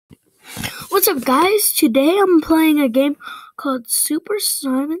What's up, guys? Today I'm playing a game called Super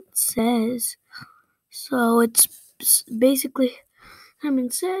Simon Says. So it's basically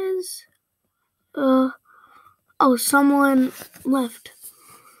Simon Says. Someone left.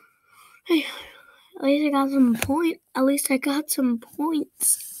 Hey, at least I got some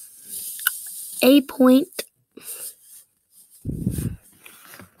points. A point.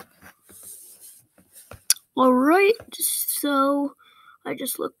 Alright, so I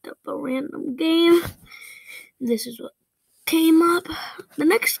just looked up a random game. This is what came up. The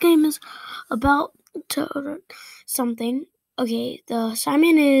next game is about something. Okay, the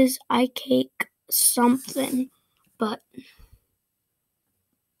assignment is I cake something, but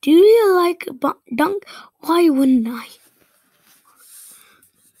do you like dunk? Why wouldn't I?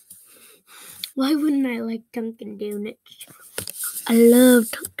 Why wouldn't I like Dunkin' Donuts? I love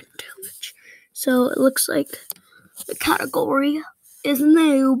Dunkin' Donuts. So it looks like the category is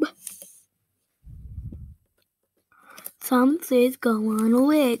noob. Some says go on a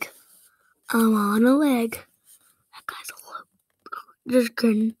leg. I'm on a leg. That guy's a look. Just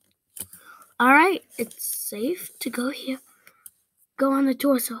kidding. Alright, it's safe to go here. Go on the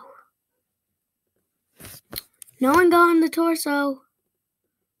torso. No one go on the torso.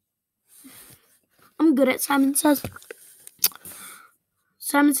 I'm good at Simon Says.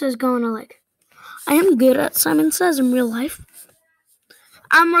 Simon Says go on a leg. I am good at Simon Says in real life.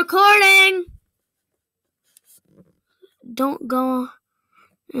 I'm recording. Don't go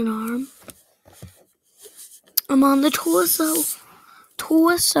an arm. I'm on the torso.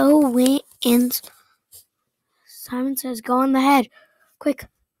 Torso wins. Simon Says go on the head. Quick.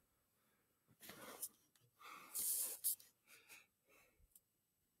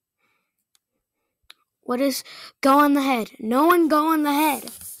 What is go on the head? No one go on the head.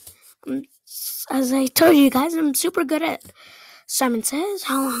 As I told you guys, I'm super good at Simon Says.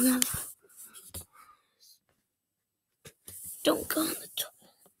 How long have... Don't go on the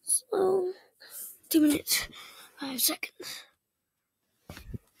torso. 2 minutes, 5 seconds.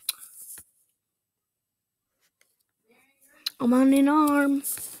 I'm on an arm.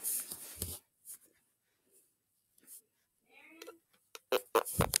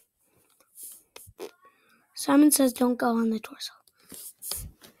 Simon Says don't go on the torso.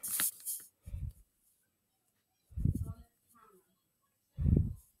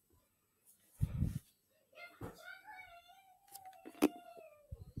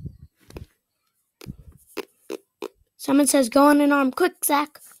 Simon Says go on an arm. Quick,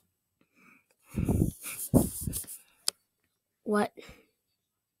 Zach. What?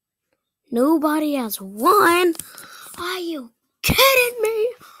 Nobody has won? Are you kidding me?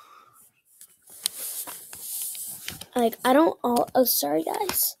 Sorry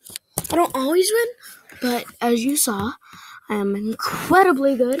guys. I don't always win, but as you saw, I am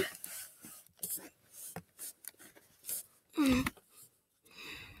incredibly good.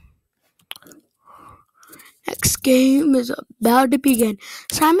 Next game is about to begin.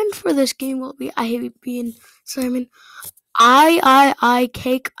 Simon for this game will be Simon I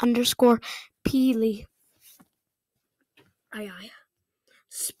cake _ Peely. I.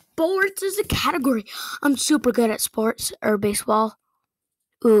 Sports is a category. I'm super good at sports or baseball.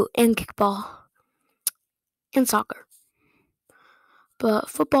 And kickball. And soccer. But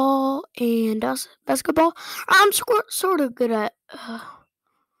football and basketball, I'm sort of good at.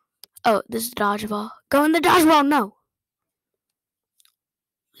 This is dodgeball. Go in the dodgeball. No.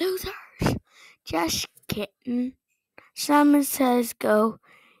 Losers. Just kidding. Simon Says go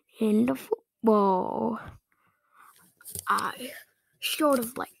in the football. I sort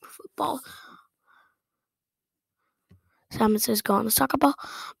of like football. Simon Says go on the soccer ball.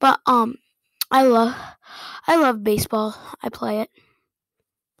 But I love baseball. I play it.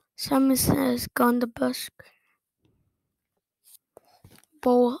 Simon Says go on the basketball.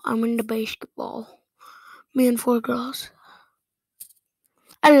 I'm in the basketball. Me and 4 girls.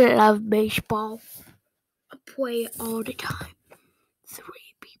 I love baseball. I play it all the time. 3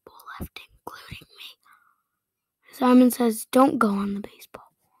 people left, including me. Simon Says don't go on the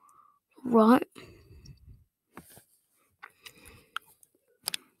baseball. Right?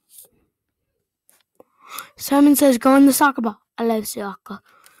 Simon Says go on the soccer ball. I love soccer.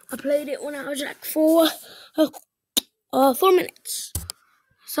 I played it when I was like 4 minutes.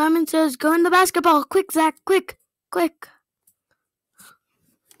 Simon Says go in the basketball. Quick, Zach, quick.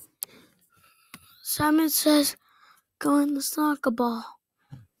 Simon Says go in the soccer ball.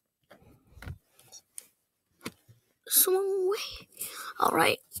 Swung away.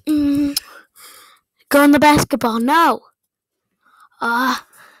 Alright. Go in the basketball. No.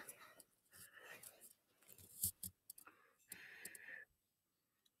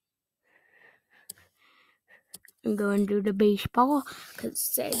 I'm going to the baseball because it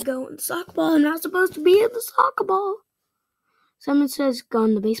said go in the soccer ball. I'm not supposed to be in the soccer ball. Someone says go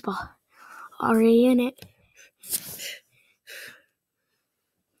in the baseball. Already in it.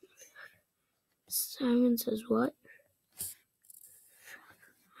 Simon says what?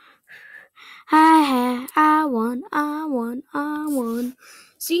 I won.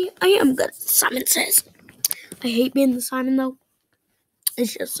 See, I am good. Simon says. I hate being the Simon though.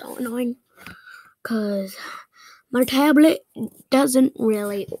 It's just so annoying. Because my tablet doesn't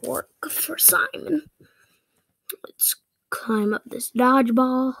really work for Simon. Let's climb up this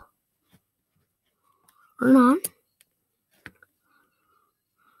dodgeball. Or not.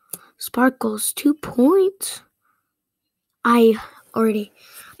 Sparkles 2 points. I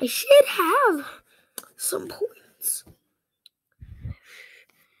should have some points.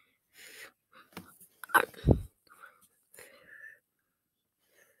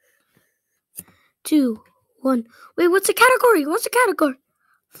 2, 1. Wait, what's the category?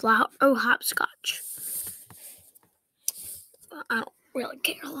 Flower. Oh, hopscotch. I don't really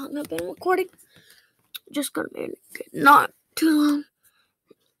care how long I've been recording. Just gonna make it not too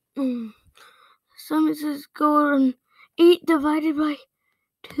long. Someone says go on 8 divided by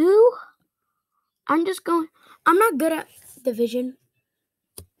 2. I'm not good at division.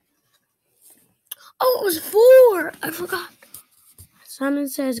 Oh, it was 4. I forgot. Simon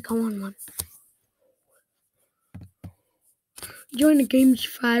says go on 1. Join the game's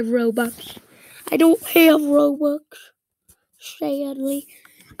 5 Robux. I don't have Robux. Sadly.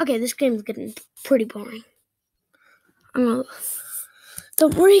 Okay, this game's getting pretty boring. Don't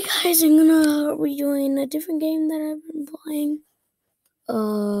worry, guys. I'm gonna rejoin a different game that I've been playing.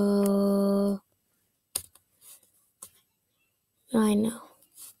 I know.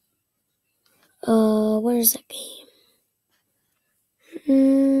 Where's that game?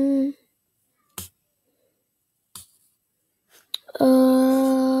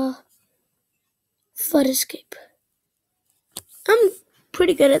 Flood Escape. I'm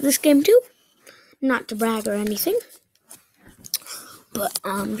pretty good at this game too. Not to brag or anything. But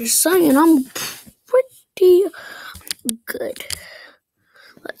I'm just saying I'm pretty good.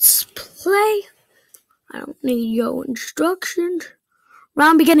 Let's play. I don't need your instructions.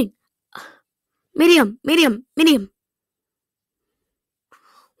 Round beginning. Medium.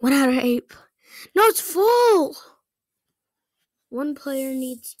 1 out of 8. No, it's full. 1 player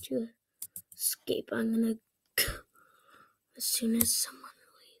needs to escape. I'm gonna as soon as someone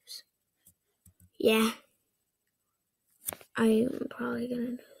leaves. Yeah. I'm probably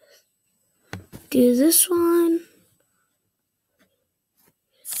gonna do this one.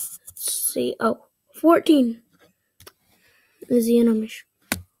 Let's see. Oh, 14 is the intermission.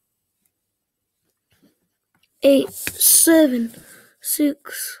 8, 7,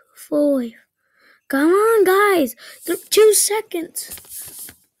 6, 5. Come on, guys. 2 seconds.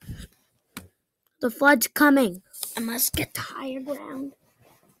 The flood's coming. I must get to higher ground.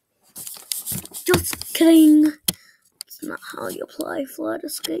 Just kidding. It's not how you play Flood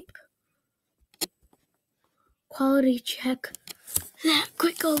Escape. Quality check.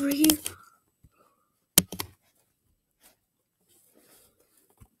 Quick over here.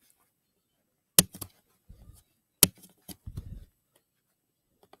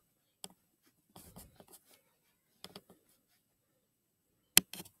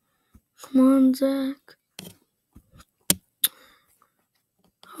 Come on, Zach.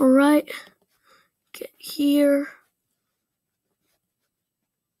 Alright. Get here.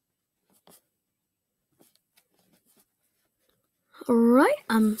 Alright,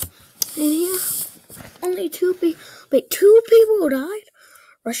 I'm in here. Only 2 people. Wait, 2 people died?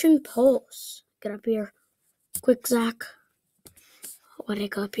 Russian Pulse. Get up here. Quick, Zach. Why did I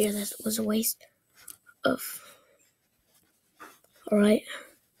go up here? That was a waste of. Alright.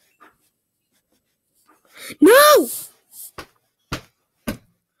 No!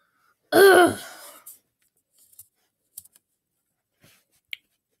 Ugh.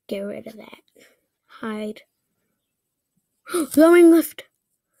 Get rid of that. Hide. Glowing lift.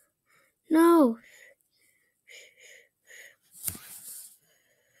 No.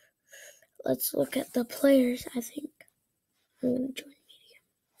 Let's look at the players, I think. I'm going to join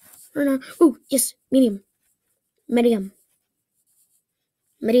medium. Or no. Oh, yes. Medium.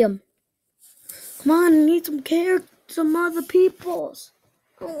 Come on, I need some other peoples.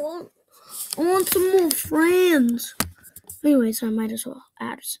 I want some more friends. Anyways, I might as well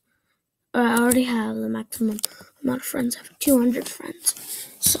add. I already have the maximum amount of friends. I have 200 friends.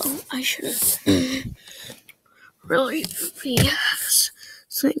 So I shouldn't really be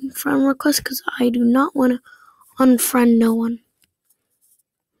saying friend requests because I do not want to unfriend no one.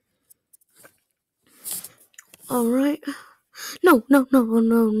 Alright. No.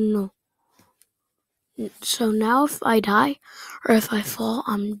 So now if I die or if I fall,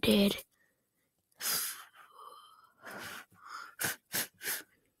 I'm dead.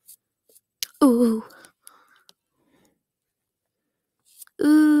 Ooh.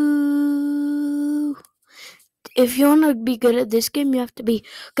 Ooh. If you want to be good at this game, you have to be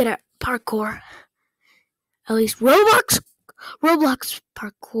good at parkour. At least Roblox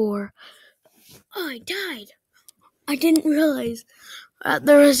parkour. Oh, I died. I didn't realize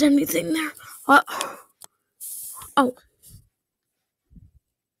there was anything there. Oh.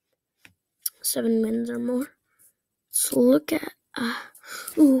 7 minutes or more. So look at,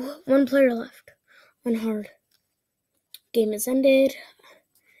 1 player left on hard. Game is ended.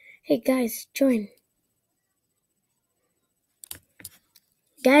 Hey guys, join.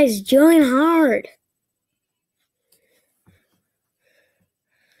 Guys, join hard.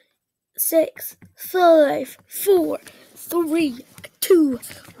 6, 5, 4, 3, 2,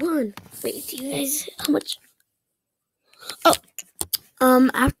 1. Wait, do you guys, how much? Oh,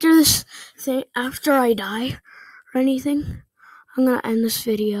 after this thing, after I die or anything, I'm gonna end this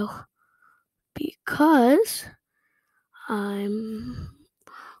video because I'm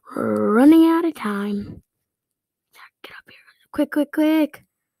running out of time. Get up here. Quick.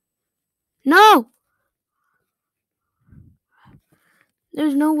 No!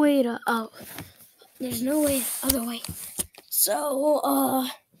 There's no way to, there's no way, other way. So,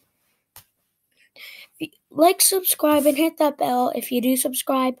 like, subscribe, and hit that bell if you do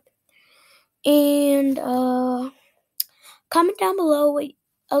subscribe. And, comment down below what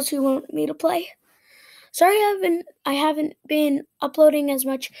else you want me to play. Sorry I haven't been uploading as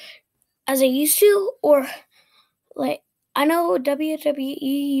much as I used to, or, like, I know WWE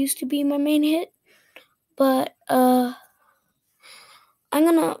used to be my main hit, but, I'm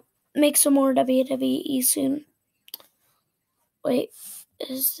gonna make some more WWE soon. Wait,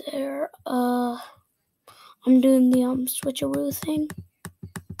 is there, I'm doing the, switcheroo thing,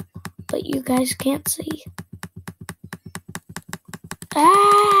 but you guys can't see.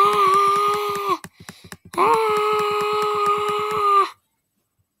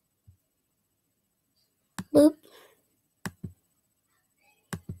 Boop.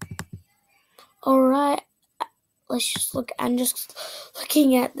 Alright, let's just look. I'm just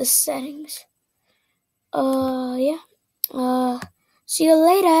looking at the settings. Yeah. See you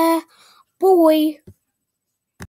later, boy.